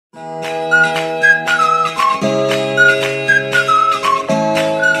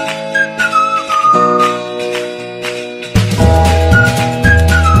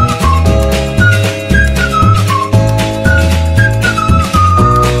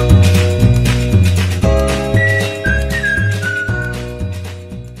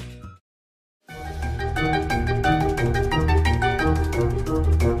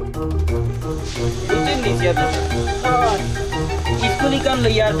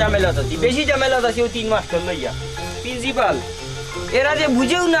ঝামেলাত আছি বেশি ঝামেলাত আছি ও 3 মাস্টার লইয়া প্রিন্সিপাল এরা যে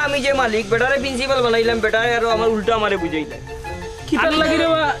বুঝেও না আমি যে মালিক বেটারে প্রিন্সিপাল বানাইলাম বেটারে আর আমার উল্টা আমারে বুঝাইলা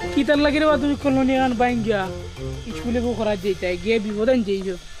কিতার লাগি রে তুমি কলোনি আন বাইঙ্গা স্কুলে কো করা যাইতা গিয়ে বিপদন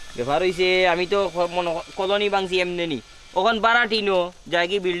যাইছো ব্যাপার হইছে আমি তো কলোনি বাংছি এমনি নি ওখান বারাটিনো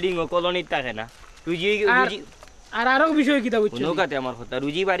জায়গি বিল্ডিং ও কলোনির থাকে না রুজি আর আরো বিষয় কিতা বুঝছো নৌকাতে আমার কথা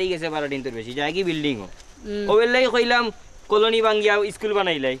রুজি বাড়ি গেছে বারাটিন তোর বেশি জায়গি বিল্ডিং ও ওবেলাই কইলাম কলোনি বাঙ্গিয়া স্কুল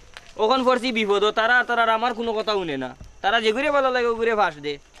বানাইলাই ওখান পড়ছি বিপদ তারা আমার কোনো কথা শুনে না তারা যে ঘুরে ভালো লাগে ঘুরে ফাঁস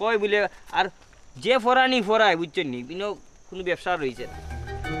দে কয় বলে আর যে ফরানি ফরায় বুঝছেন নি কোনো ব্যবসা রয়েছে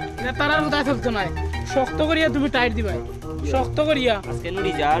না তারার কথা থাকতো না শক্ত করিয়া তুমি টাইট দিবা শক্ত করিয়া আজকে নো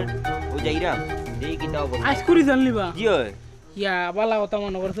রিজাল্ট ও যাইরাম দেই কি দাও আজ করি জানলিবা জি হয় ইয়া বালা কথা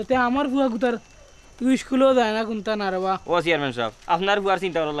মনে করছো তে আমার বুয়া গুতার তুই স্কুলেও যায় না কোনটা না রেবা ও চেয়ারম্যান সাহেব আপনার বুয়ার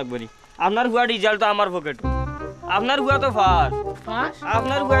চিন্তা করা লাগবে নি আপনার বুয়ার রিজাল্ট তো আমার পকেট আপনার বুয়া তো ফার্স্ট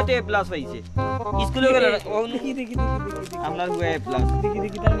আপনার বুয়া তো এ প্লাস পাইছে স্কুলে গেল দেখি আপনার বুয়া এ প্লাস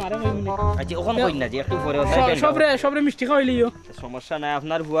দেখি তার মারে হইনি আচ্ছা ওখান কই না যে একটু পরে সবরে মিষ্টি খাওয়াইলিও সমস্যা নাই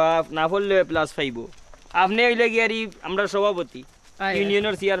আপনার বুয়া না পড়লে প্লাস পাইবো আপনি হইলে গিয়ারি আমরা সভাপতি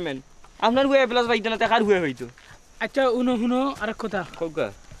ইউনিয়নের চেয়ারম্যান আপনার বুয়া এ প্লাস পাইতো না তার বুয়া হইতো আচ্ছা শুনো আরেক কথা কোকা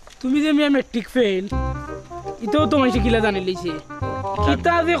তুমি যে মেট্রিক ফেল ইতো তো মাইছে কিলা জানি লইছে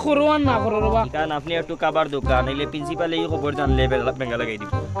কিতা যে করো আর না করো বাবা কারণ আপনি একটু কাবার দোকান হইলে প্রিন্সিপাল এই খবর জানলে বেঙ্গা লাগাই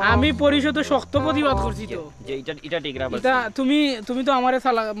দিব আমি পরিষদে শক্ত প্রতিবাদ করছি তো যে এটা ঠিক রাখবা এটা তুমি তো আমারে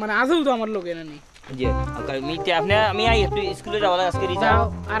সালা মানে আজও তো আমার লোকে না নি জি আমি আই একটু স্কুলে যাওয়া লাগে আজকে রিজাল্ট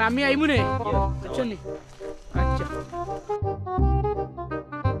আর আমি আইমু নে বুঝছো নি আচ্ছা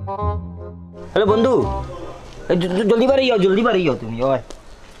হ্যালো বন্ধু জলদি বাড়ি যাও তুমি ওই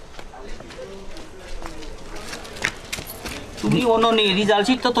তুমি অননি রিজাল্ট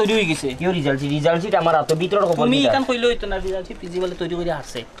শীট তো তৈরি হয়ে গেছে কি রিজাল্ট শীট আমার হাতে ভিতর খবর তুমি কান কইলো হইতো না রিজাল্ট শীট প্রিন্সিপালে তৈরি করে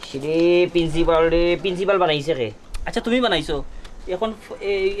আসছে সেরে প্রিন্সিপাল বানাইছে কে আচ্ছা তুমি বানাইছো এখন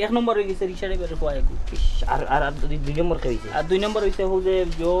এক নম্বর হয়ে গেছে রিক্সা ড্রাইভার হওয়া আর দুই নম্বর কে হইছে আর দুই নম্বর হইছে ও যে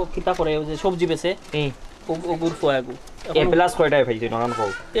জো কিতা করে ও যে সবজি বেচে ও গুর ফয়াগু এ প্লাস কয়টায় পাইছো নরম কও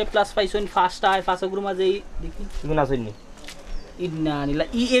এ প্লাস পাইছো ফার্স্ট আই ফার্স্ট গুর মাঝে দেখি তুমি না শুননি ইনা নিলা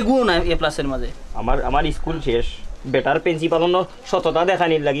এগু না এ প্লাসের মাঝে আমার স্কুল শেষ বেটার প্রিন্সিপাল ন সততা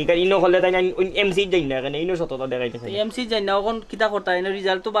দেখানির লাগি কারণ ইনো হলে তাই এমসি যাই না কেন ইনো সততা দেখাইতে চাই এমসি যাই না এখন কিতা করতা এনে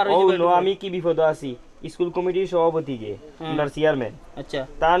রিজাল্ট তো 12 হইবে ও আমি কি বিপদ আছি স্কুল কমিটির সভাপতি কে আন্ডার চেয়ারম্যান আচ্ছা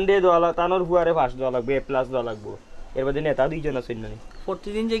তান দে দোয়ালা তানোর হুয়ারে ফার্স্ট দোয়া লাগবে এ প্লাস দোয়া লাগবে এর বাদে নেতা দুইজন আছে না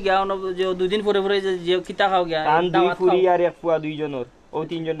প্রতিদিন যে গিয়া যে দুই দিন পরে যে কিতা খাও গিয়া তান দুই ফুরি আর এক ফুয়া দুইজনের ও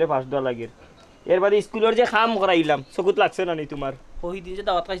তিনজনের ফার্স্ট দোয়া লাগে এর বাদে স্কুলের যে কাম করাইলাম চকুত লাগছে না নি তোমার ওই দিন যে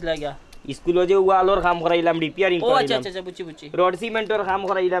দাওয়াত খাইছিলা গিয়া স্কুলে যে ওয়ালর কাম করাইলাম রিপেয়ারিং করাইলাম আচ্ছা বুঝছি রড সিমেন্টর কাম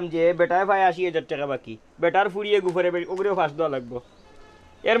করাইলাম যে বেটায় ভাই 80000 টাকা বাকি বেটার ফুরিয়ে গুফরে ওগরে ফার্স্ট দেওয়া লাগবে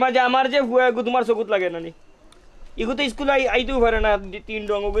এর মাঝে আমার যে হুয়া গু তোমার চকুত লাগে না নি ইগু তো স্কুলে আইতেও পারে না তিন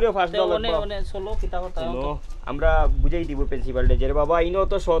রং ওগরে ফার্স্ট দেওয়া লাগবে ওনে চলো কিতা করতে আমরা বুঝাই দিব প্রিন্সিপালটা যে বাবা ইনো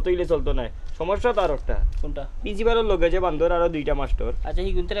তো শত হইলে চলতো না সমস্যা তার একটা কোনটা প্রিন্সিপালের লগে যে বান্দর আর দুইটা মাস্টার আচ্ছা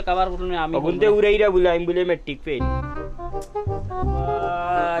হি গুনতে কভার করুন আমি গুনতে উড়াইরা বলে আমি বলে মেট্রিক ফেল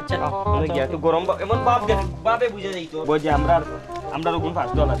আচ্ছা আমি গিয়া তো গরম এমন বাপে বুঝা যাইতো বুঝে আমরা রকম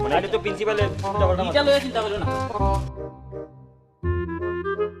ফার্স্ট দেওয়া লাগবে এটা তো প্রিন্সিপালের এটা লইয়া চিন্তা করো না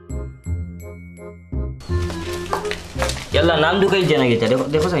ইয়াল্লা নাম ঢুকাই জানা গেছে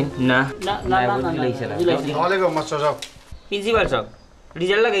দেখো সাইন না না লাইছে না ওয়ালাইকুম মাস্টার সাহেব প্রিন্সিপাল সাহেব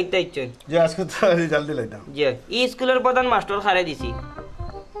রিজাল্ট লাগাইতে ইচ্ছেন জি আজকে তো রিজাল্ট দিলাম জি এই স্কুলের প্রধান মাস্টার খারে দিছি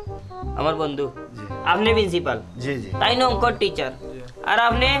আমার বন্ধু আপনি প্রিন্সিপাল জি জি তাই না অঙ্কর টিচার আর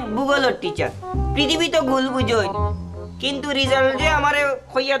আপনি ভূগোলের টিচার পৃথিবী তো ভুল বুঝোই কিন্তু রিজাল্ট যে আমারে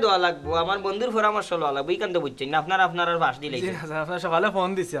কইয়া দেওয়া লাগবো আমার বন্ধুর পরামর্শ লওয়া লাগবো এইখান তো বুঝছেন না আপনার আর ভাষ দিলে আপনার সকালে ফোন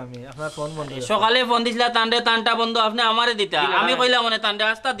দিছি আমি আপনার ফোন বন্ধ সকালে ফোন দিছিলা টানটা বন্ধ আপনি আমারে দিতা আমি কইলাম মানে টানটা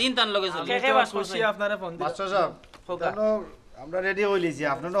আস্তা দিন টান লগে চলে খুশি আপনারে ফোন দিছি মাস্টার সাহেব কেন আমরা রেডি হইলিছি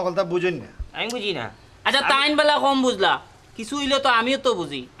আপনারা হলতা বুঝেন না আমি বুঝি না আচ্ছা টাইম বেলা কম বুঝলা কিছু হইলে তো আমিও তো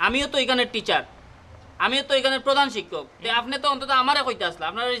বুঝি আমিও তো এখানে টিচার আমিও তো এখানে প্রধান শিক্ষক আপনি তো অন্তত আমারে কইতে আসলা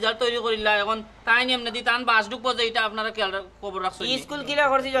আপনারা রিজাল্ট তৈরি করিলা এখন তাই নিয়ম না দি টান বাস ঢুকবো যে এটা আপনারা খবর রাখছেন স্কুল কিলা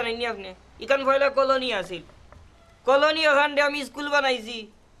করছি জানেন নি আপনি এখান পয়লা কলোনি আছিল কলোনি ওখান দিয়ে আমি স্কুল বানাইছি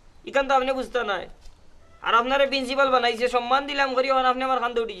এখান তো আপনি বুঝতে নাই আর আপনারে প্রিন্সিপাল বানাইছে সম্মান দিলাম করি আর আপনি আমার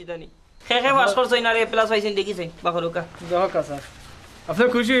খান দৌড়ি জিতানি হে পাস করছই না রে প্লাস পাইছেন দেখিছেন বাকরুকা জহকা স্যার আপনি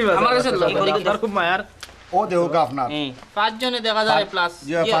খুশি হইবা আমার কাছে আপনার খুব মায়ার ও দেহকা আপনার পাঁচ জনে দেখা যায় প্লাস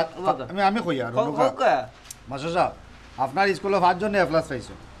আমি কই আর মাস্টার সাহেব আপনার স্কুলে 5 জন এ প্লাস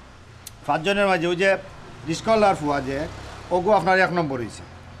পাইছো 5 জনের মাঝে ওই যে স্কলার ফুয়া যে ওগো আপনার 1 নম্বর হইছে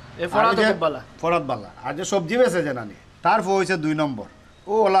এ ফরাত খুব ভালো ফরাত ভালো আর যে সবজি বেচে জানানি তার ফুয়া হইছে 2 নম্বর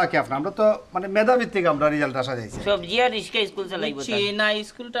ও ওলা কি আপনার আমরা তো মানে মেধাভিত্তিক আমরা রেজাল্ট আসা যাইছে সবজি আর রিস্কা স্কুল চালাইব না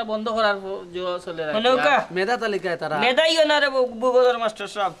স্কুলটা বন্ধ করার চলে নৌকা মেধা তালিকায় তারা মেধাইও না রে বুবদর মাস্টার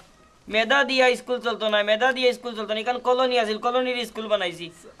সাহেব মেধা দিয়া স্কুল চলতো না মেধা দিয়া স্কুল চলতো না এখান কলোনি আছিল কলোনির স্কুল বানাইছি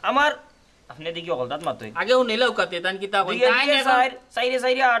আমার আপনি দেখি অকলতাত মাতই আগেও নিলেও কাতে তান কিতা কই সাইরে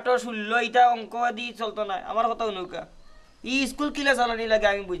সাইরে 8 16 এটা অঙ্ক দি চলতো না আমার কথা নৌকা ই স্কুল কিলা চালানি লাগে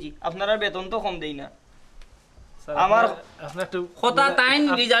আমি বুঝি আপনারা বেতন তো কম দেই না আমার আপনার একটু কথা তাইন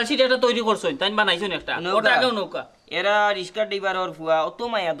রিজাল্ট শিট এটা তৈরি করছই তাইন বানাইছুন একটা ওটা আগেও নৌকা এরা রিস্কা ড্রাইভার ওর ফুয়া অত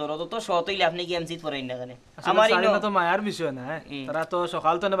মায়া দর অত সত হইলে আপনি কি এমসি পড়াই না কেন আমার ইনো তো মায়ার বিষয় না তারা তো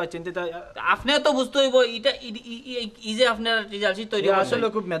সকাল তো না বাচ্চেন আপনিও তো বুঝতে হইব এটা ই যে আপনার রিজাল্ট শিট তৈরি করছই আসলে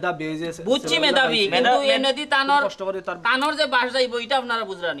খুব মেধা বেজে বুঝছি মেধাবী কিন্তু এনদি তানর যে বাস যাইব এটা আপনারা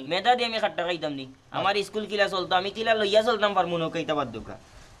বুঝরানি মেধা দিয়ে আমি 8 টাকা দিতাম নি আমার স্কুল কিলা চলতো আমি কিলা লইয়া চলতাম পারমু না কইতা বাদ দোকা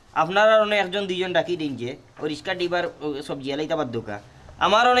আপনারা অনেক একজন দুইজন ডাকি দিন যে ও রিস্কা ডিবার সবজি আলাইতা বাদ দোকা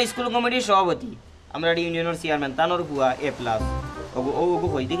আমার অনেক স্কুল কমিটির সভাপতি আমরা ইউনিয়নের চেয়ারম্যান তানোর হুয়া A+ ও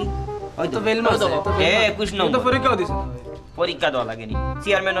কই দেখি হয়তো বেলমাস এ 21 নম্বর তো পরীক্ষাও দিছেন পরীক্ষা দেওয়া লাগেনি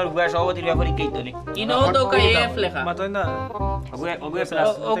চেয়ারম্যানের হুয়া সভাপতির পরীক্ষা দিতে নি ইনো তো কা এফ লেখা মাতই না ওগু A+ ওগু এফ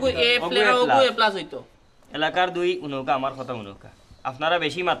লেখা ওগু A+ হইতো এলাকার দুই উনকা আমার কথা উনকা আপনারা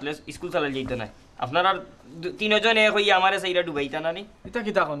বেশি মাতলে স্কুল চালাই যাইতো না আপনারা তিনজন এক হইয়া আমারে সাইরা ডুবাইতা না নি এটা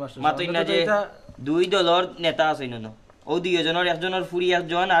কি তা কোন মাস্টার মাতই না যে দুই দলর নেতা আছে না ও দুইজনের একজনের ফুরি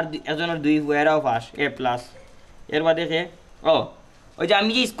একজন আর একজনের দুই হুয়ারাও পাস A+ এর বাদে কে ও ওই যে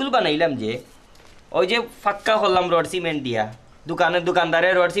আমি যে স্কুল বানাইলাম যে ওই যে ফাক্কা করলাম রড সিমেন্ট দিয়া দোকানদারে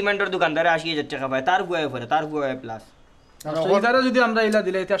রড সিমেন্টের দোকানদারে 80,000 টাকা পায় তার হুয়া পরে তার হুয়া A+ এটারে যদি আমরা ইলা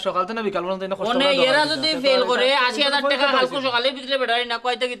দিলে এটা সকাল তো না বিকাল পর্যন্ত না কষ্ট ওনে এরা যদি ফেল করে 80,000 টাকা কালকে সকালের ভিতরে বেড়াই না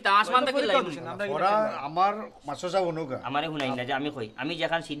কয়টা কি আসমান থেকে লাইব ওরা আমার মাস্টার সাহেব অনুকা আমারে শুনাই না যে আমি কই আমি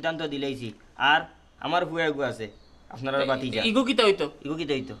যেখান সিদ্ধান্ত দিলেইছি আর আমার হুয়া গু আছে আপনারা বাতি যা ইগো কিতা হইতো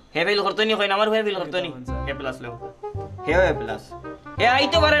হে ফেল করতে নি কই না আমার হুয়া ফেল করতে নি A+ লো হে A+ হে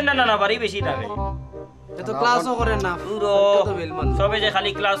আইতে পারেন না না বাড়ি বেশি থাকে এটা তো ক্লাসও করেন না পুরো সবে যে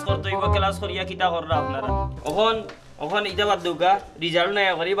খালি ক্লাস করতে হইব ক্লাস করিয়া কিতা কররা আপনারা ওখান ইটা বাদ দৌকা রিজাল্ট নাই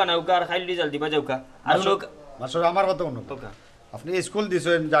করি বানাউকা আর খালি রিজাল্ট দিবা যাওকা আর লোক মাস্টার আমার কথা অনুকা আপনি স্কুল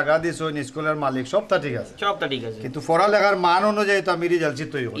দিছেন জায়গা দিছেন স্কুলের মালিক সবটা ঠিক আছে কিন্তু পড়ালেখার মান অনুযায়ী তো আমি রেজাল্ট চিত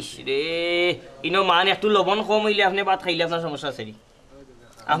তৈরি করছি রে ইনো মান একটু লবণ কম হইলে আপনি ভাত খাইলে আপনার সমস্যা আছে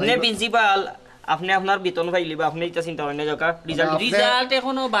আপনি প্রিন্সিপাল আপনি আপনার বেতন পাইলে বা আপনি এটা চিন্তা করেন না যাওকা রিজাল্ট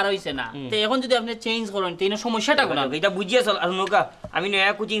এখনো বার হইছে না তো এখন যদি আপনি চেঞ্জ করেন তেনে সমস্যাটা কোন এটা বুঝিয়ে চল আর নৌকা আমি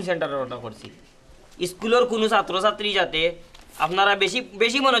নয়া কোচিং সেন্টারের অর্ডার করছি স্কুলের কোনো ছাত্রছাত্রী যাতে আপনারা বেশি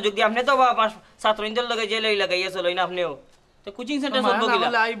বেশি মনোযোগ দিয়ে আপনি তো ছাত্রদের লগে যে লই লাগাইয়া চলই না আপনিও তো কোচিং সেন্টার সব গিলা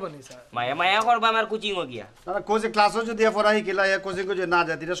মায়া মায়া করবা আমার কোচিং ও গিয়া না কোচে ক্লাসও যদি পড়াই কিলা ইয়া কোচিং কো যে না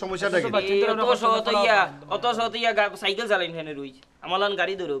যায় এটা সমস্যাটা কি অত সতইয়া সাইকেল চালাইন হেনে রইছ আমালান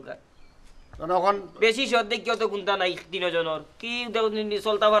গাড়ি ধরুকা তখন বেশি সদ দেখি তো কোনটা নাই তিনজনের কি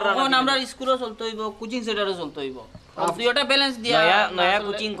চলতা পাররা এখন আমরা স্কুলও চলতে হইব কোচিং সেন্টারও চলতে হইব দুইটা ব্যালেন্স দিয়া নয়া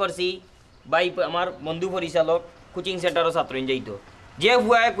কোচিং করছি ভাই আমার বন্ধু পরিচালক কোচিং সেন্টারও ছাত্র যাইতো যে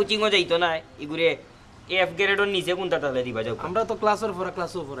হুয়া কোচিংও যাইতো না এগুরে F গ্রেডের নিচে কোনটা তাহলে দিবা যাও আমরা তো ক্লাসের পড়া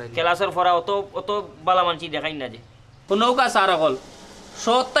ক্লাসের পড়া অত বালা মানছি দেখাই না যে নৌকা সার হল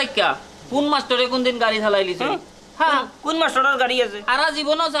সত্যাইকা কোন মাস্টারে কোন দিন গাড়ি চালাই লিছে হ্যাঁ কোন মাস্টারের গাড়ি আছে আরা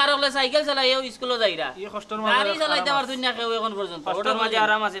জীবনও সার হলে সাইকেল চালাইও স্কুলে যাইরা এই কষ্টর গাড়ি চালাইতে পারতুন না কেউ এখন পর্যন্ত কষ্টর মাঝে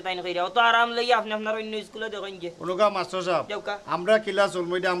আরাম আছে তাই না কইরা অত আরাম লই আপনি আপনার অন্য স্কুলে দেখেন যে অনুকা মাস্টার সাহেব যাওকা আমরা ক্লাস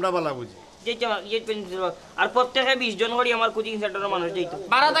চলমইটা আমরা বালা বুঝি আর প্রত্যেকে 20 জন করে আমার কোচিং সেন্টারের মানুষ যাইতো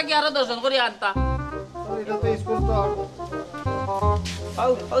বারাতা কি আরো 10 জন করে আনতা এটা তো স্কুল তো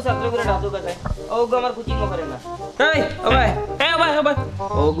ও ছাত্রগুলো ডাকু কথা ও গো আমার কোচিং করে না এই ও ভাই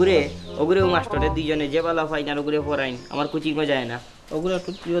ওগুরে মাস্টারে দুইজনে যে বালা ফাইনাল ওগুরে পড়াইন আমার কোচিং ও যায় না ওগুলো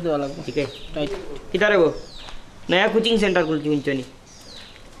একটু প্রিয় দেওয়া লাগবে ঠিক আছে রাইট কিতারে গো নয়া কোচিং সেন্টার খুলছি উঞ্চনি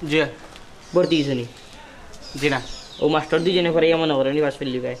জি ভর্তি হইছনি জি না ও মাস্টার দুইজনে পরে এমন করে নিবাস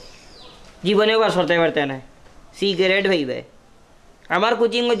ফেললি ভাই জীবনেও বার সরতে পারতে না সিগারেট ভাইবে আমার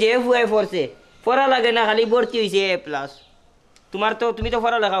কোচিং যে হুয়াই পড়ছে পড়া লাগে না খালি ভর্তি হয়েছে A+ তুমি তো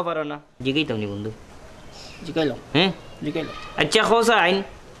পড়া লেখা পারো না জিগাই তুমি বন্ধু জিকাইলো জিকাইলো আচ্ছা হোসাইন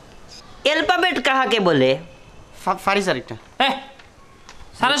অ্যালফাবেট কাহাকে বলে ফারি স্যার একটা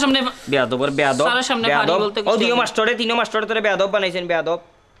সারা সামনে বেয়াদব সারা সামনে ফারি বলতে ও দুই মাস্টারে তিন মাস্টারে তোরে বেয়াদব বানাইছেন বেয়াদব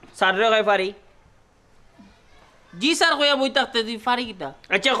স্যাররে কয় পারি জি স্যার কইয়া বই থাকতে দি ফারি কিটা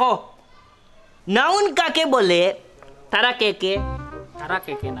আচ্ছা কো নাউন কাকে বলে তারা কে কে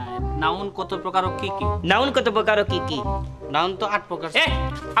না নাউন কত প্রকার কি কি নাউন কত প্রকার কি কি নাউন তো 8 প্রকার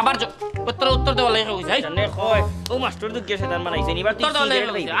আবার উত্তর দেওয়া লাগে কইছে জানে কয় ও মাস্টার তো গেছে তার বানাইছেন এবার তুই উত্তর দেওয়া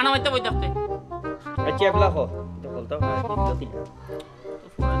লাগে আনা মাইতে বই থাকতে আচ্ছা এবলা কো তো বলতো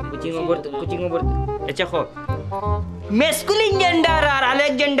কোচিং ওভার আচ্ছা কো মেসকুলিন জেন্ডার আর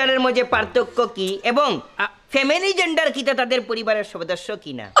আলেকজান্ডারের মধ্যে পার্থক্য কি এবং ফ্যামিলি জেন্ডার কিটা তাদের পরিবারের সদস্য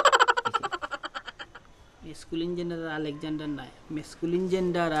কিনা মেসকুলিন জেন্ডার আর আলেকজান্ডার নাই মেসকুলিন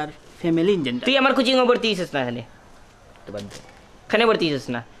জেন্ডার আর ফ্যামিলি জেন্ডার তুই আমার কোচিং ভর্তি হইছিস না এখানে তো বাদ দে এখানে ভর্তি হইছিস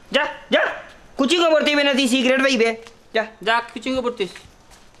না যা যা কোচিং ভর্তি হইবে না তুই সিগারেট পাইবে যা যা কোচিং ভর্তি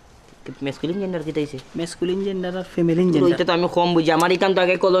মেসকুলিন জেন্ডার কি তাইছে মেসকুলিন জেন্ডার আর ফ্যামিলি ওইটা জেন্ডার তো আমি কম বুঝি আমার এখান তো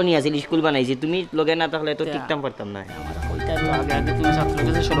আগে কলোনি আছিল স্কুল বানাইছি তুমি লগে না থাকলে তো ঠিকঠাক পারতাম না ওইটা তো আগে আগে তুমি ছাত্রের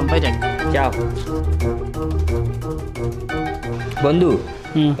কাছে শরম পাই যাই যাও বন্ধু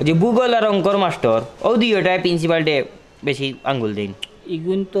ওই যে ভূগোল আর অঙ্কর মাস্টার ও দুইটায় প্রিন্সিপাল ডে বেশি আঙ্গুল দিন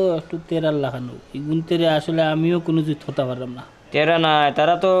ইগুন তো একটু তেরার লাগানো ইগুন তেরে আসলে আমিও কোনো যুদ্ধ হতে পারলাম না তেরা না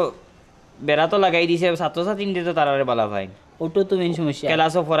তারা তো বেড়া তো লাগাই দিছে ছাত্রছাত্রী তো তারারে বালা ভাই ওটা তো মেন সমস্যা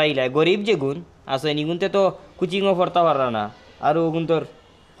ক্লাসও ফরাইলাই গরিব যে গুণ আসে নিগুনতে তো কোচিংও পড়তে পারা না আর ওগুন তোর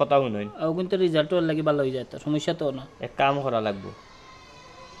কথা শুনই ওগুন তো রেজাল্টও লাগে ভালো হয়ে যায় তো সমস্যা তো না এক কাম করা লাগবো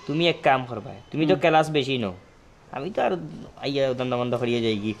তুমি এক কাম করবা তুমি তো ক্লাস বেশি নও আমি তো আর আইয়া দন্দা বন্ধ করিয়ে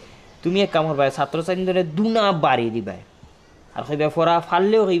যাই কি তুমি এক কাম করবা ছাত্রছাত্রী ধরে দুনা বাড়ি দিবা আর কইবা ফরা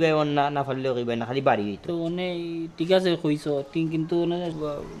ফাললেও কইবা না না ফাললেও কইবা না খালি বাড়ি হইতো তো মানে ঠিক আছে কইছ কিন্তু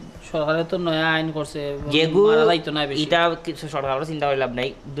সরকারে তো নয়া আইন করছে যেগু মারা যাইতো না বেশি এটা কিছু সরকারের চিন্তা করে লাভ নাই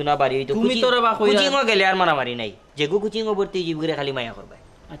দুনা বাড়ি হইতো তুমি তোরা বা কইরা কোচিংও গেলে আর মারামারি নাই যেগু কোচিংও ভর্তি জীবরে খালি মায়া করবা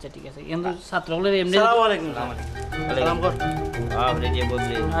আচ্ছা ঠিক আছে কিন্তু ছাত্রগুলোর এমনি আসসালামু আলাইকুম সালাম কর আপনি যে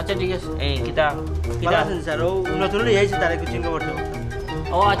বললে আচ্ছা ঠিক আছে এই কিতা ভালো কিতা আছেন স্যার ও নতুন আইছে তারে কোচিং করতে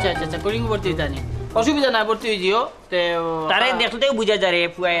ও আচ্ছা আচ্ছা আচ্ছা কোচিং ভর্তি জানি অসুবিধা নাই ভর্তি হয়ে যেও তে তারে দেখতেও বুঝা যায় রে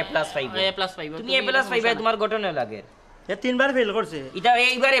ফুয়া A+5 A+5 তুমি A+5 তোমার গঠনে লাগে এ তিনবার ফেল করছে এটা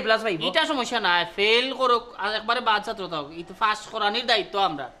এইবার A+5 এটা সমস্যা নাই ফেল করুক আর একবারে বাদ ছাত্র থাক এটা পাস করানোর দায়িত্ব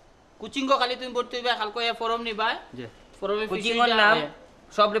আমরা কোচিং খালি তুমি ভর্তি হইবা কালকে ফর্ম নিবা জি ফর্মে কোচিং এর নাম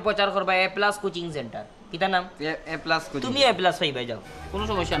সবরে প্রচার করবা A+ কোচিং সেন্টার কিটা নাম এ+ কোচিং তুমি A+5 যাও কোনো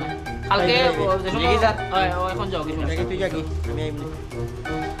সমস্যা নাই কালকে এখন যাও কিছু তুই যা কি আমি এমনি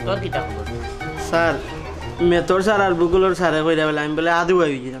তোর কিতা খবর স্যার মেথর স্যার আর ভূগোলের স্যারে কইরা বলে আমি বলে আদু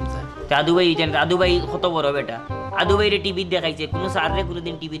আই গেলাম স্যার আদু ভাই কত বড় বেটা আদু ভাই রে টিভি দেখাইছে কোন স্যার রে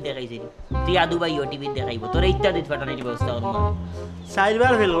কোনদিন টিভি দেখাইছে তুই আদু ভাইও টিভি দেখাইবো তোর ইত্যাদি ফাটানোর ব্যবস্থা করব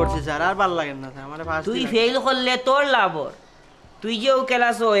চারবার ফেল করছে স্যার আর ভালো লাগে না স্যার আমার ফার্স্ট তুই ফেল করলে তোর লাভ তুই যে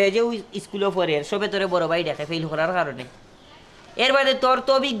ক্লাস হয়ে যে স্কুলে পড়ে সবে তোরে বড় ভাই দেখে ফেল করার কারণে এর বাদে তোর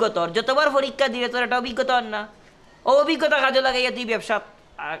তো অভিজ্ঞতা যতবার পরীক্ষা দিলে তোর একটা অভিজ্ঞতা হন না ও অভিজ্ঞতা কাজে লাগাইয়া তুই ব্যবসা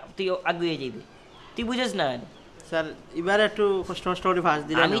তুই আগুয়ে যাবি তুই বুঝিস না স্যার এবার একটু কষ্ট করে ফার্স্ট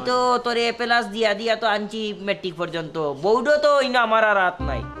দিলাম আমি তো তোর A+ দিয়া তো আনছি ম্যাট্রিক পর্যন্ত বৌডো তো ইনা আমার আর হাত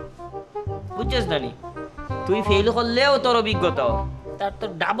নাই বুঝছিস না নি তুই ফেল করলেও তোর অভিজ্ঞতা তার তো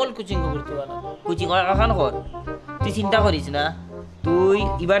ডাবল কোচিং করতে পারো কোচিং এখন কর তুই চিন্তা করিস না তুই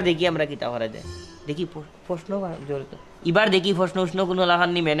এবার দেখি আমরা কিতা করা যায় দেখি প্রশ্ন এবার দেখি প্রশ্ন উষ্ণ কোনো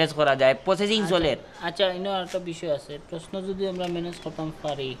লাগানি ম্যানেজ করা যায় প্রসেসিং চলে আচ্ছা ইনো একটা বিষয় আছে প্রশ্ন যদি আমরা ম্যানেজ করতাম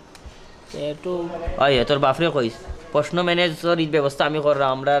পারি একটু ওই তোর বাপরে কইস প্রশ্ন ম্যানেজের ব্যবস্থা আমি করলাম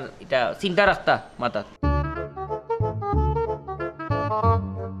আমরা এটা চিন্তা রাখতা মাথা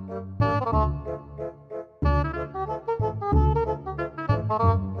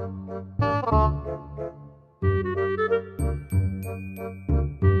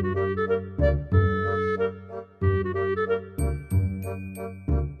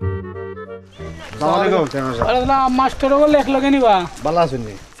আসসালামু আলাইকুম চেয়ারম্যান সাহেব আরে না মাস্টার বলে এক লগে নিবা ভালো আছেন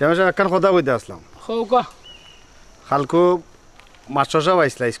নি চেয়ারম্যান সাহেব একখান কথা কইতে আসলাম হৌকা কালকে মাস্টার সাহেব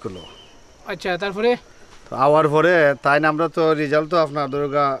আইসলা স্কুলে আচ্ছা তারপরে তো আওয়ার পরে তাই না আমরা তো রেজাল্ট তো আপনার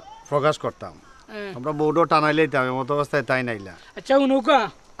দুর্গা প্রকাশ করতাম আমরা বোর্ডও টানাইলে এমত অবস্থায় তাই নাইলা আচ্ছা উনুকা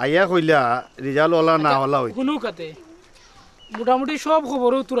আইয়া কইলা রেজাল্ট ওলা না ওলা হই উনুকাতে মোটামুটি সব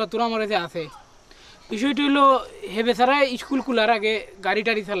খবরও তোরা আমার কাছে আছে বিষয়টি হলো হেবে ছাড়া স্কুল খোলার আগে গাড়ি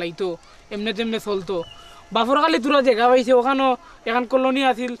টাড়ি চালাইতো এমনি তেমনি চলতো বাপর খালি তোরা জায়গা পাইছে ওখানেও এখান কলোনি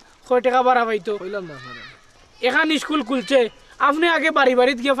আছিল 100 টাকা ভাড়া পাইতো এখান স্কুল খুলছে আপনি আগে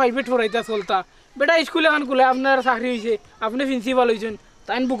বাড়িত গিয়ে প্রাইভেট পড়াইতা চলতা বেটা স্কুল এখন খুলে আপনার চাকরি হয়েছে আপনি প্রিন্সিপাল হয়েছেন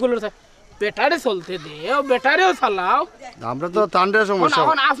তাই বুকুলের বেটারে চলতে দে বেটারেও চালাও আমরা তো তান্ডের সমস্যা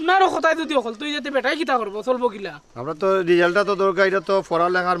এখন আপনারও কথাই যদি অকল তুই যাতে বেটাই কিতা করবো চলবো কিলা আমরা তো রেজাল্টটা তো দরকার এটা তো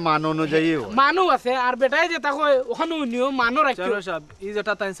পড়ালেখার মান অনুযায়ী মানুষ আছে আর বেটাই যেটা কয় ওখানে নিও মানুষ রাখছে চেয়ারম্যান সাহেব এই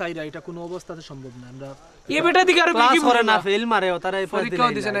যেটা তাই চাইরা এটা কোনো অবস্থাতে সম্ভব না আমরা এ বেটা দিকে আর ক্লাস বেশি করে না ফেল মারে ও তারা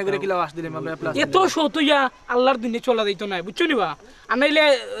পরীক্ষাও দিছে না এগুলো কিলা পাস দিলাম আমরা প্লাস এত সতইয়া আল্লাহর দিনে চলা দিত না বুঝছো নিবা আর নাইলে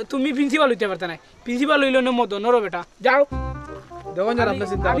তুমি প্রিন্সিপাল হইতে পারতে না প্রিন্সিপাল হইল না মদনর বেটা যাও দেখুন যারা আপনি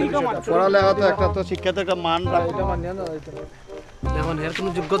চিন্তা করেন বিষয়টা পড়ালেখা তো একটা তো শিক্ষাতে একটা মান রাখতে এটা মানিয়া না দেখুন এর কোনো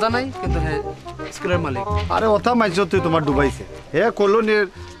যোগ্যতা নাই কিন্তু হ্যাঁ স্কুলের মালিক আরে ওথা মাইছ তুই তোমার ডুবাইছে হে কলোনির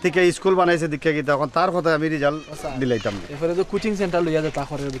থেকে স্কুল বানাইছে দীক্ষা গীতা এখন তার কথা আমি রেজাল্ট দিলাইতাম এরপরে তো কোচিং সেন্টার লইয়া যেতে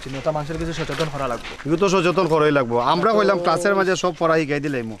করে বুঝছি না তা মানুষের কিছু সচেতন করা লাগবে এগুলো তো সচেতন করাই লাগবো আমরা কইলাম ক্লাসের মাঝে সব পড়া শিখাই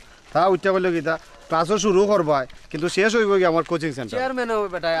দিলাম তা উঠতে বললো গীতা ক্লাসও শুরু করবাই কিন্তু শেষ হইব কি আমার কোচিং সেন্টার চেয়ারম্যান হবে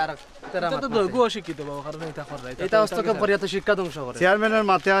বেটা আর তেরা এটা তো দৈগ অশিক্ষিত বাবা কারণ এটা করে এটা হস্তক্ষেপ করিয়া তো শিক্ষা ধ্বংস করে চেয়ারম্যানের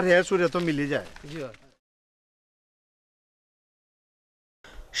মাথে আর হেয়ার সুরে তো মিলি যায়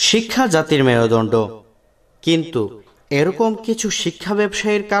শিক্ষা জাতির মেরুদণ্ড, কিন্তু এরকম কিছু শিক্ষা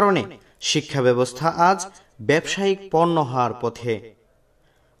ব্যবসায়ীর কারণে শিক্ষা ব্যবস্থা আজ ব্যবসায়িক পণ্য হওয়ার পথে।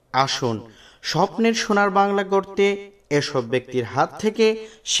 আসুন স্বপ্নের সোনার বাংলা গড়তে এসব ব্যক্তির হাত থেকে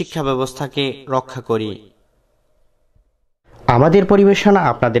শিক্ষা ব্যবস্থাকে রক্ষা করি। আমাদের পরিবেশনা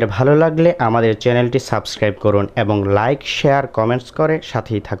আপনাদের ভালো লাগলে আমাদের চ্যানেলটি সাবস্ক্রাইব করুন এবং লাইক, শেয়ার, কমেন্টস করে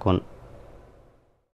সাথেই থাকুন।